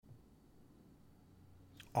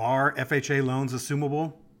Are FHA loans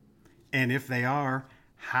assumable? And if they are,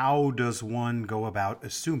 how does one go about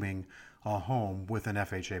assuming a home with an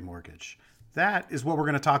FHA mortgage? That is what we're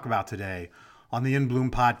going to talk about today on the In Bloom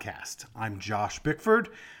podcast. I'm Josh Bickford,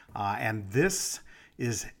 and this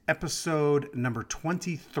is episode number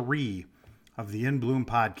 23 of the In Bloom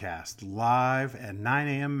podcast, live at 9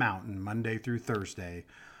 a.m. Mountain, Monday through Thursday,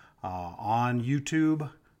 on YouTube,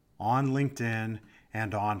 on LinkedIn,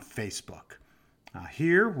 and on Facebook.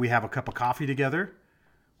 Here we have a cup of coffee together.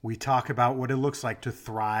 We talk about what it looks like to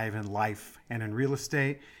thrive in life and in real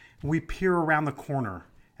estate. We peer around the corner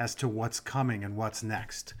as to what's coming and what's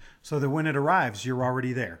next, so that when it arrives, you're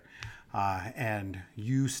already there. And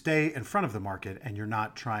you stay in front of the market and you're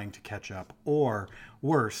not trying to catch up, or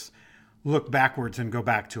worse, look backwards and go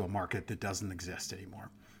back to a market that doesn't exist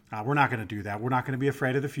anymore. We're not going to do that. We're not going to be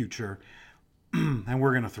afraid of the future, and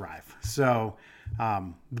we're going to thrive. So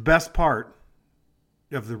the best part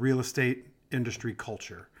of the real estate industry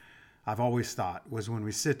culture, I've always thought, was when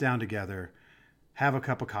we sit down together, have a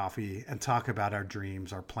cup of coffee, and talk about our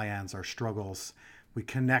dreams, our plans, our struggles. We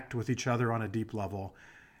connect with each other on a deep level,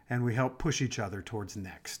 and we help push each other towards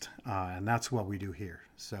next. And that's what we do here.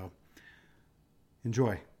 So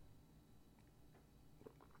enjoy.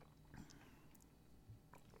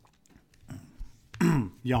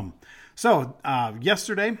 Yum. So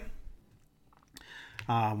yesterday,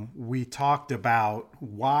 we talked about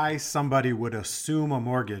why somebody would assume a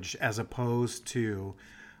mortgage as opposed to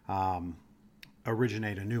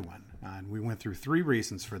originate a new one. And we went through 3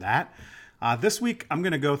 reasons for that. This week, I'm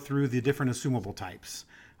going to go through the different assumable types.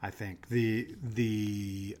 I think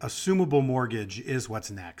the assumable mortgage is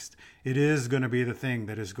what's next. It is going to be the thing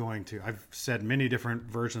that is going to, I've said many different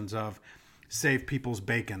versions of, save people's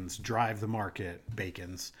bacons, drive the market,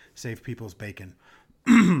 bacons, save people's bacon.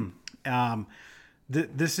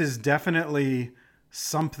 This is definitely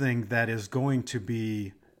something that is going to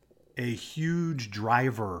be a huge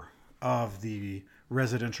driver of the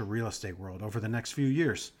residential real estate world over the next few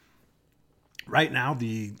years. Right now,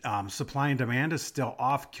 the supply and demand is still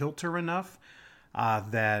off kilter enough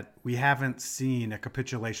that we haven't seen a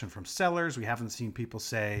capitulation from sellers. We haven't seen people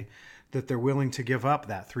say that they're willing to give up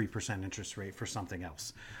that 3% interest rate for something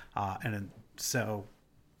else. And so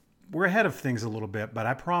we're ahead of things a little bit, but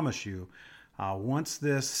I promise you, once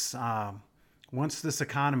this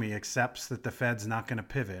economy accepts that the Fed's not going to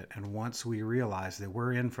pivot, and once we realize that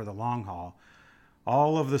we're in for the long haul,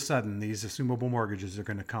 all of a sudden these assumable mortgages are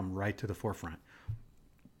going to come right to the forefront,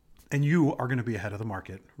 and you are going to be ahead of the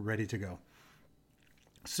market, ready to go.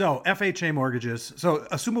 So FHA mortgages, so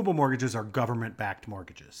assumable mortgages are government-backed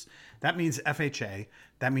mortgages. That means FHA,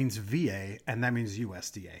 that means VA, and that means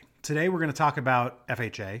USDA. Today we're going to talk about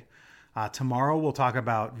FHA. Tomorrow we'll talk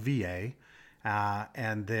about VA.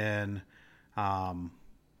 And then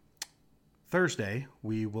Thursday,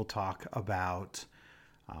 we will talk about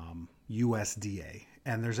USDA.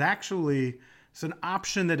 And there's actually, it's an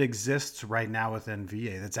option that exists right now within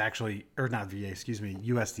VA that's actually, or not VA, excuse me,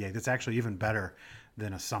 USDA, that's actually even better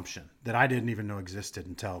than Assumption, that I didn't even know existed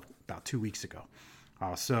until about 2 weeks ago.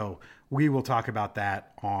 So we will talk about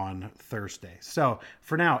that on Thursday. So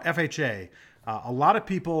for now, FHA. A lot of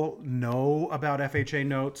people know about FHA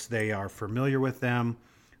notes. They are familiar with them.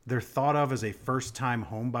 They're thought of as a first-time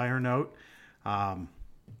home buyer note.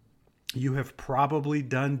 You have probably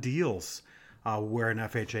done deals where an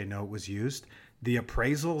FHA note was used. The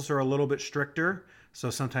appraisals are a little bit stricter, so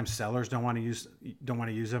sometimes sellers don't want to use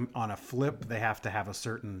them. On a flip, they have to have a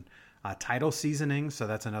certain title seasoning, so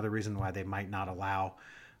that's another reason why they might not allow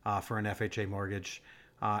for an FHA mortgage.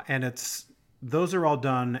 And those are all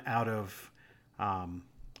done out of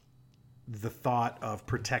the thought of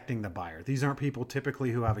protecting the buyer. These aren't people typically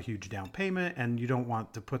who have a huge down payment, and you don't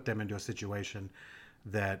want to put them into a situation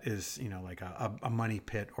that is, like a money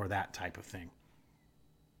pit or that type of thing.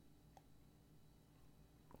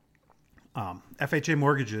 FHA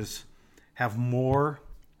mortgages have more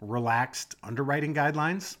relaxed underwriting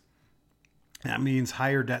guidelines. That means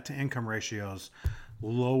higher debt to income ratios,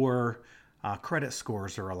 lower credit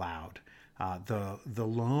scores are allowed. The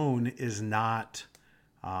loan is not,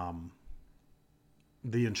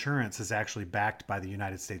 the insurance is actually backed by the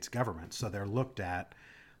United States government. So they're looked at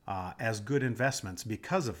as good investments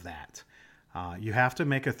because of that. You have to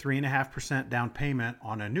make a 3.5% down payment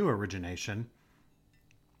on a new origination.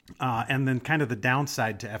 And then kind of the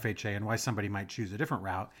downside to FHA and why somebody might choose a different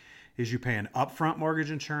route is you pay an upfront mortgage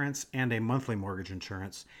insurance and a monthly mortgage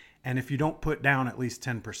insurance. And if you don't put down at least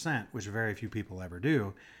 10%, which very few people ever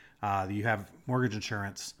do, you have mortgage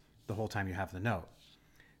insurance the whole time you have the note.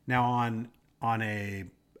 Now on a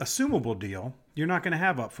assumable deal, you're not going to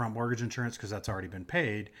have upfront mortgage insurance because that's already been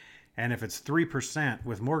paid. And if it's 3%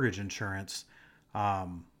 with mortgage insurance,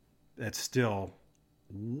 it's still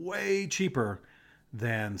way cheaper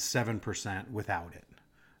than 7% without it,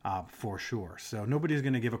 for sure. So nobody's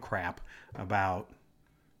going to give a crap about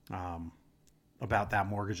that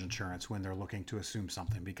mortgage insurance when they're looking to assume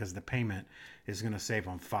something, because the payment is going to save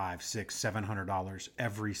them $500, $600, $700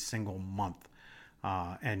 every single month.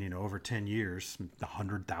 And over 10 years,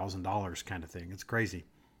 $100,000 kind of thing. It's crazy.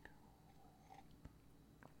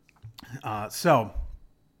 So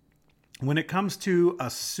when it comes to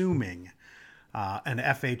assuming an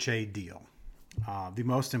FHA deal, the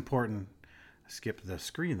most important, skip the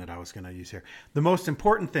screen that I was going to use here. The most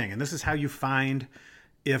important thing, and this is how you find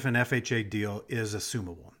if an FHA deal is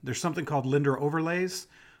assumable. There's something called lender overlays.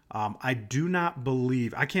 I do not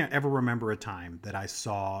believe, I can't ever remember a time that I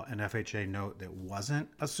saw an FHA note that wasn't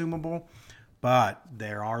assumable, but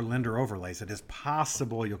there are lender overlays. It is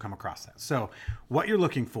possible you'll come across that. So what you're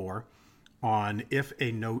looking for on if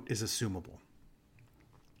a note is assumable,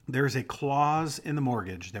 there's a clause in the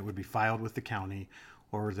mortgage that would be filed with the county,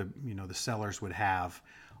 or the sellers would have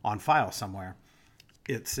on file somewhere.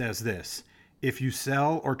 It says this: if you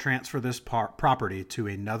sell or transfer this property to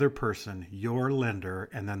another person, your lender,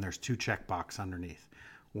 and then there's two check boxes underneath.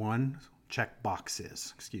 One check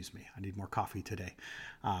boxes, excuse me, I need more coffee today,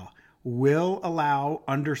 will allow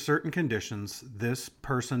under certain conditions this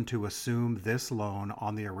person to assume this loan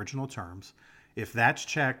on the original terms. If that's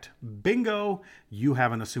checked, bingo, you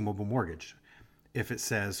have an assumable mortgage. If it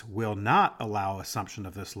says will not allow assumption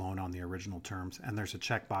of this loan on the original terms, and there's a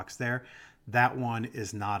checkbox there, that one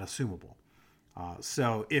is not assumable.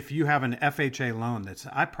 So if you have an FHA loan,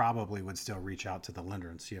 I probably would still reach out to the lender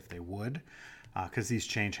and see if they would, because these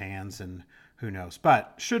change hands and who knows.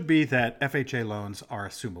 But should be that FHA loans are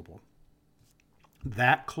assumable.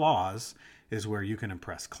 That clause is where you can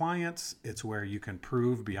impress clients. It's where you can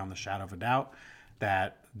prove beyond the shadow of a doubt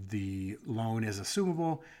that the loan is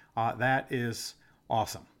assumable. That is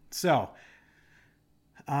awesome. So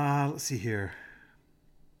let's see here.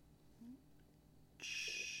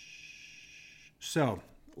 So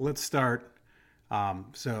let's start.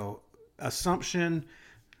 So assumption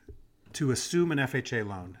to assume an FHA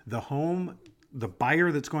loan. The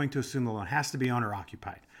buyer that's going to assume the loan has to be owner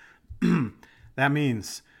occupied. That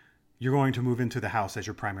means you're going to move into the house as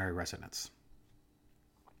your primary residence.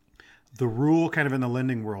 The rule kind of in the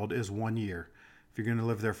lending world is 1 year. If you're going to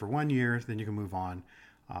live there for 1 year, then you can move on.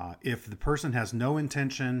 If the person has no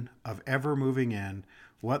intention of ever moving in,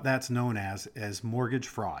 what that's known as mortgage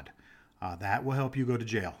fraud. That will help you go to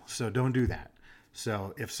jail. So don't do that.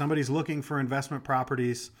 So if somebody's looking for investment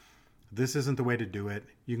properties, this isn't the way to do it.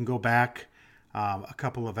 You can go back a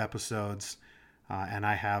couple of episodes, and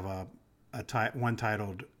I have one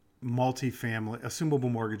titled multifamily,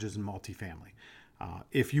 assumable mortgages and multifamily.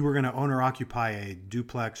 If you were going to owner occupy a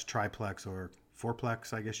duplex, triplex, or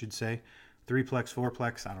fourplex, I guess you'd say, threeplex,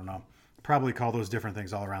 fourplex, I don't know. Probably call those different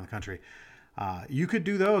things all around the country. You could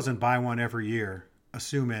do those and buy one every year,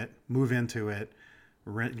 assume it, move into it,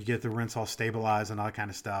 get the rents all stabilized and all that kind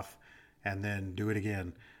of stuff, and then do it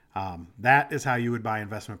again. That is how you would buy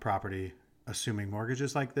investment property, assuming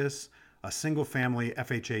mortgages like this. A single family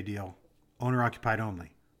FHA deal, owner occupied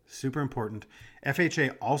only. Super important.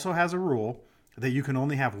 FHA also has a rule that you can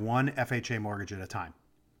only have one FHA mortgage at a time.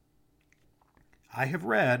 I have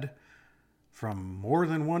read from more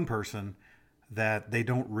than one person that they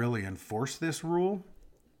don't really enforce this rule.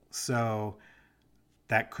 So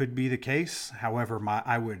that could be the case. However,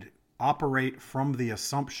 I would operate from the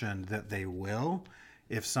assumption that they will,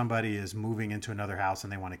 if somebody is moving into another house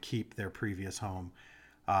and they want to keep their previous home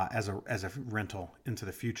as a rental into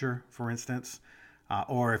the future, for instance.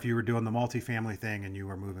 Or if you were doing the multifamily thing and you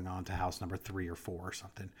were moving on to house number 3 or 4 or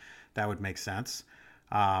something, that would make sense.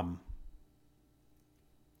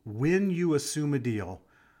 When you assume a deal,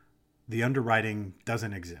 the underwriting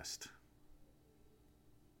doesn't exist.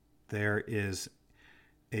 There is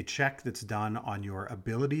a check that's done on your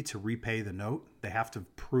ability to repay the note. They have to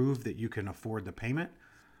prove that you can afford the payment,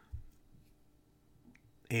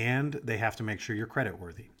 and they have to make sure you're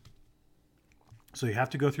creditworthy. So you have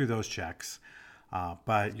to go through those checks,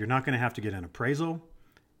 but you're not going to have to get an appraisal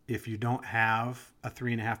if you don't have a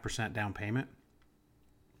 3.5% down payment.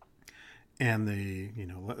 And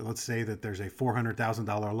let's say that there's a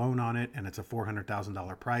 $400,000 loan on it and it's a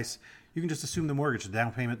 $400,000 price. You can just assume the mortgage. The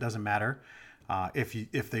down payment doesn't matter. Hang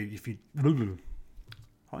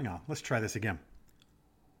on, let's try this again.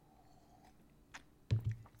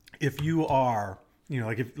 If you are,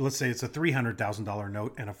 let's say it's a $300,000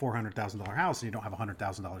 note and a $400,000 house and you don't have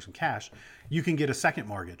 $100,000 in cash, you can get a second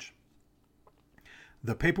mortgage.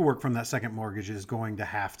 The paperwork from that second mortgage is going to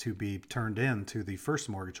have to be turned in to the first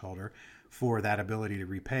mortgage holder for that ability to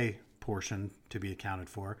repay portion to be accounted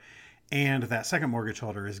for. And that second mortgage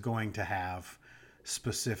holder is going to have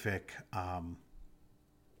specific,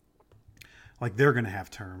 like they're going to have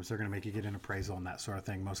terms. They're going to make you get an appraisal and that sort of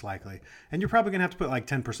thing, most likely. And you're probably going to have to put like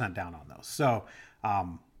 10% down on those. So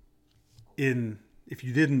if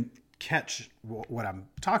you didn't catch what I'm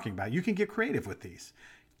talking about, you can get creative with these.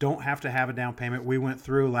 Don't have to have a down payment. We went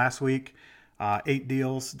through last week 8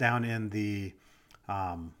 deals down in the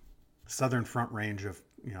southern front range of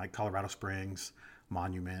like Colorado Springs,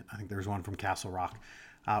 Monument. I think there's one from Castle Rock.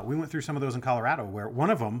 We went through some of those in Colorado where one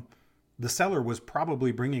of them, the seller was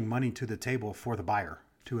probably bringing money to the table for the buyer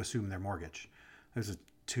to assume their mortgage. There's a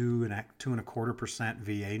 2.25%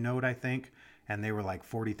 VA note, I think, and they were like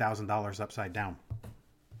 $40,000 upside down.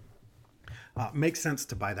 Makes sense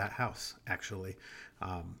to buy that house, actually.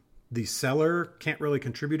 The seller can't really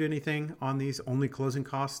contribute anything on these, only closing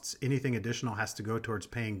costs. Anything additional has to go towards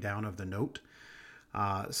paying down of the note.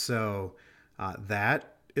 So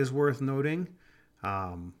that is worth noting.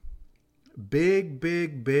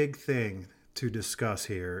 Big thing to discuss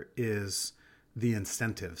here is the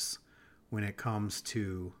incentives when it comes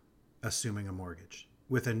to assuming a mortgage.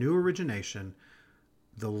 With a new origination,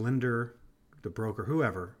 the lender, the broker,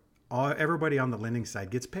 whoever, everybody on the lending side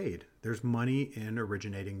gets paid. There's money in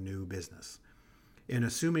originating new business. In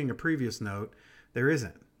assuming a previous note, there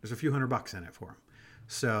isn't. There's a few $100 in it for them.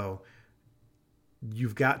 So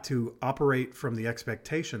you've got to operate from the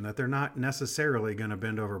expectation that they're not necessarily going to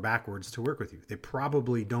bend over backwards to work with you. They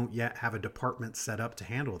probably don't yet have a department set up to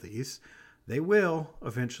handle these. They will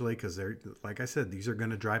eventually, because they're, like I said, these are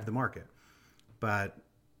going to drive the market. But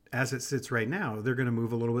as it sits right now, they're going to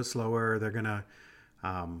move a little bit slower. They're going to,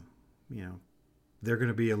 they're going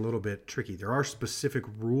to be a little bit tricky. There are specific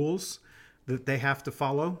rules that they have to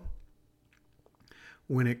follow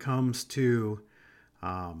when it comes to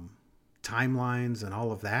timelines and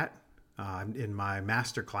all of that. In my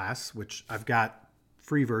master class, which I've got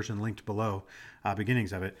free version linked below,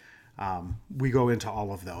 beginnings of it, we go into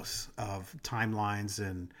all of those of timelines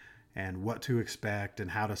and what to expect and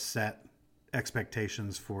how to set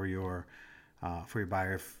expectations for your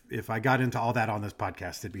buyer. If I got into all that on this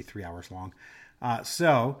podcast, it'd be 3 hours long.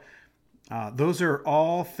 So those are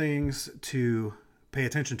all things to pay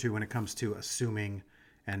attention to when it comes to assuming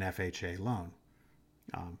an FHA loan.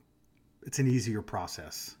 It's an easier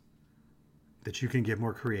process that you can get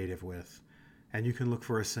more creative with, and you can look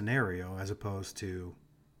for a scenario as opposed to,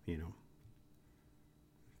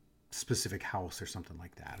 specific house or something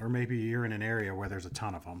like that. Or maybe you're in an area where there's a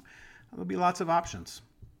ton of them. There'll be lots of options.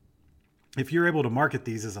 If you're able to market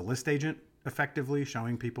these as a list agent effectively,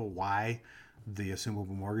 showing people why the assumable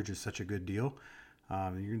mortgage is such a good deal,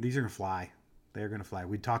 these are going to fly. They're going to fly.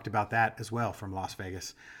 We talked about that as well from Las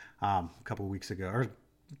Vegas a couple of weeks ago, or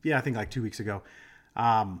I think like 2 weeks ago.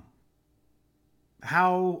 How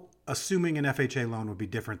assuming an FHA loan would be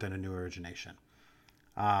different than a new origination.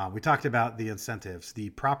 We talked about the incentives.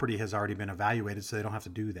 The property has already been evaluated, so they don't have to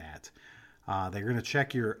do that. They're going to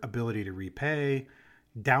check your ability to repay.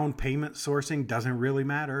 Down payment sourcing doesn't really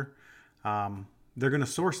matter. They're going to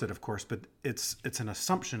source it, of course, but it's an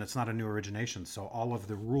assumption. It's not a new origination. So all of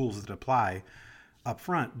the rules that apply up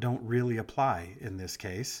front don't really apply in this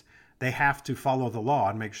case. They have to follow the law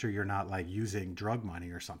and make sure you're not like using drug money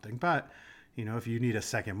or something. But, if you need a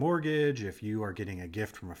second mortgage, if you are getting a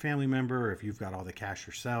gift from a family member, if you've got all the cash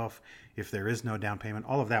yourself, if there is no down payment,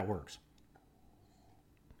 all of that works.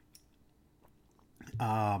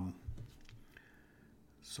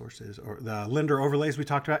 Sources or the lender overlays we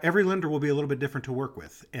talked about. Every lender will be a little bit different to work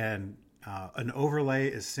with. And an overlay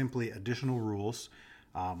is simply additional rules.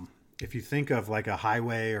 If you think of like a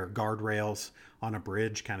highway or guardrails on a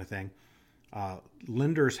bridge kind of thing,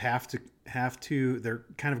 lenders have to, their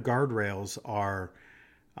kind of guardrails are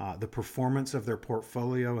the performance of their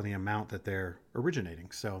portfolio and the amount that they're originating.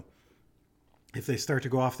 So if they start to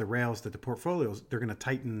go off the rails that the portfolios, they're going to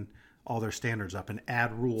tighten all their standards up and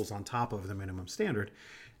add rules on top of the minimum standard.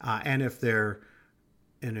 And if their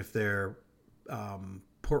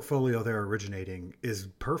portfolio they're originating is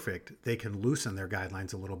perfect, they can loosen their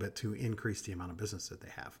guidelines a little bit to increase the amount of business that they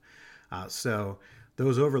have. So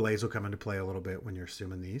those overlays will come into play a little bit when you're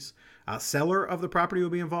assuming these. Seller of the property will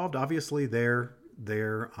be involved. Obviously, their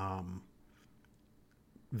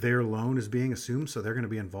loan is being assumed, so they're going to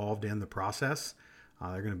be involved in the process.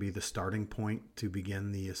 They're going to be the starting point to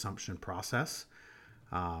begin the assumption process.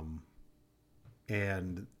 And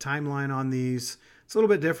timeline on these, it's a little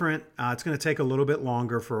bit different. It's going to take a little bit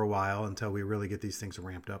longer for a while until we really get these things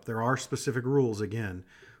ramped up. There are specific rules, again,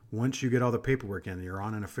 Once you get all the paperwork in, you're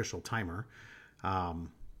on an official timer. And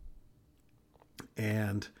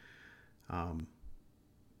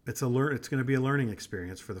it's going to be a learning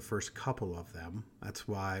experience for the first couple of them. That's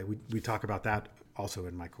why we talk about that also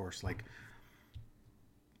in my course. Like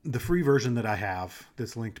the free version that I have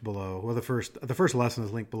that's linked below. Well, the first lesson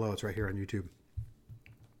is linked below. It's right here on YouTube.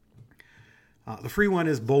 The free one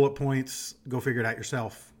is bullet points. Go figure it out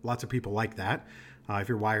yourself. Lots of people like that. If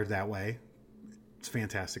you're wired that way, it's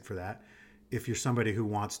fantastic for that. If you're somebody who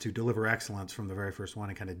wants to deliver excellence from the very first one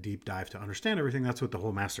and kind of deep dive to understand everything, that's what the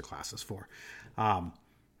whole masterclass is for.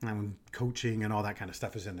 And coaching and all that kind of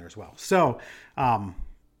stuff is in there as well. So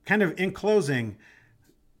kind of in closing,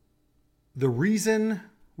 the reason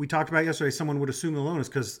we talked about yesterday someone would assume the loan is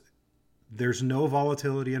because there's no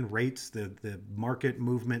volatility in rates. The market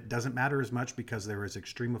movement doesn't matter as much because there is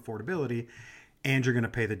extreme affordability and you're going to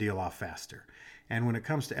pay the deal off faster. And when it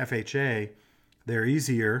comes to FHA, they're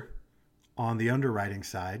easier on the underwriting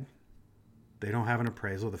side. They don't have an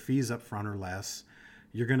appraisal. The fees up front are less.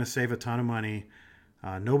 You're going to save a ton of money.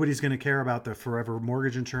 Nobody's going to care about the forever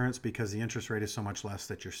mortgage insurance because the interest rate is so much less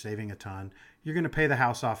that you're saving a ton. You're going to pay the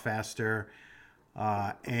house off faster.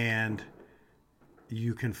 And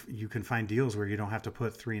you can find deals where you don't have to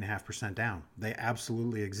put 3.5% down. They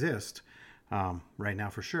absolutely exist right now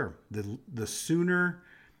for sure. The sooner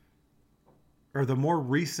or the more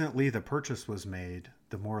recently the purchase was made,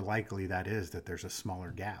 the more likely that is that there's a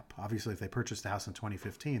smaller gap. Obviously, if they purchased the house in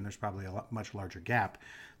 2015, there's probably a much larger gap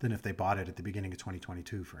than if they bought it at the beginning of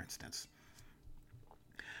 2022, for instance.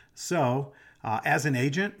 So, as an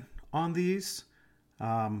agent on these,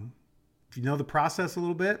 if you know the process a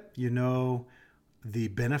little bit, you know the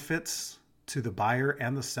benefits to the buyer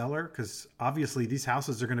and the seller, because obviously these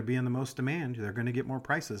houses are going to be in the most demand. They're going to get more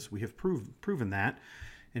prices. We have proven that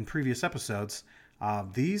in previous episodes.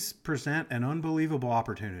 These present an unbelievable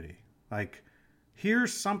opportunity. Like,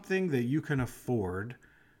 here's something that you can afford,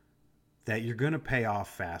 that you're going to pay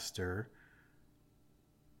off faster,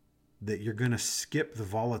 that you're going to skip the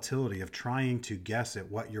volatility of trying to guess at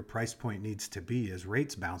what your price point needs to be as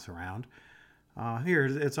rates bounce around. Here,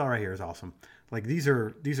 it's all right here. It's awesome. Like these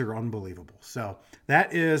are unbelievable. So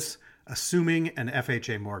that is Assuming an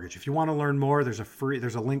FHA Mortgage. If you want to learn more, there's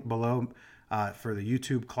a link below for the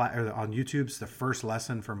YouTube class, or on YouTube's the first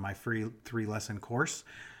lesson from my free 3-lesson course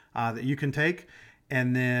that you can take.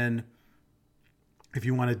 And then if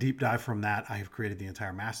you want to deep dive from that, I have created the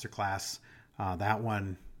entire masterclass. That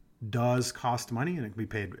one does cost money and it can be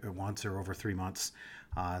paid at once or over 3 months.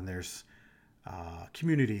 And there's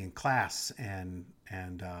community and class and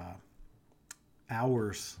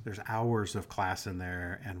hours. There's hours of class in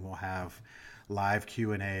there, and we'll have live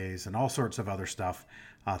Q&As and all sorts of other stuff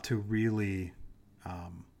to really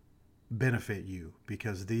benefit you,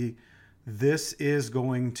 because this is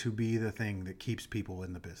going to be the thing that keeps people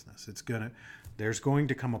in the business. There's going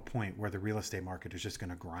to come a point where the real estate market is just going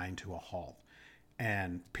to grind to a halt.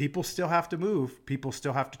 And people still have to move. People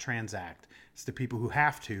still have to transact. It's the people who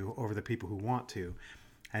have to over the people who want to.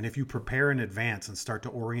 And if you prepare in advance and start to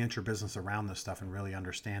orient your business around this stuff and really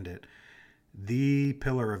understand it, the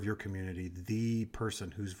pillar of your community, the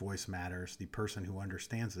person whose voice matters, the person who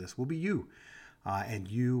understands this will be you. And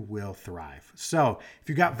you will thrive. So if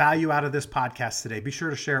you got value out of this podcast today, be sure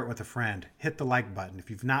to share it with a friend. Hit the like button. If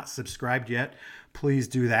you've not subscribed yet, please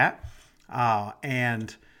do that.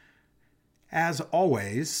 And as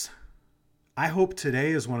always, I hope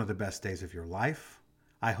today is one of the best days of your life.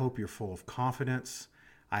 I hope you're full of confidence.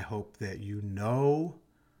 I hope that you know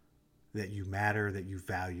that you matter, that you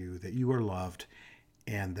value, that you are loved,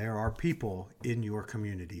 and there are people in your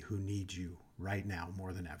community who need you right now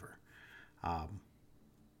more than ever.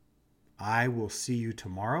 I will see you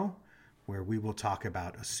tomorrow, where we will talk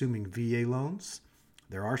about assuming VA loans.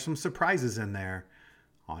 There are some surprises in there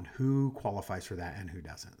on who qualifies for that and who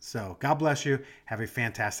doesn't. So God bless you. Have a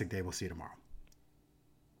fantastic day. We'll see you tomorrow.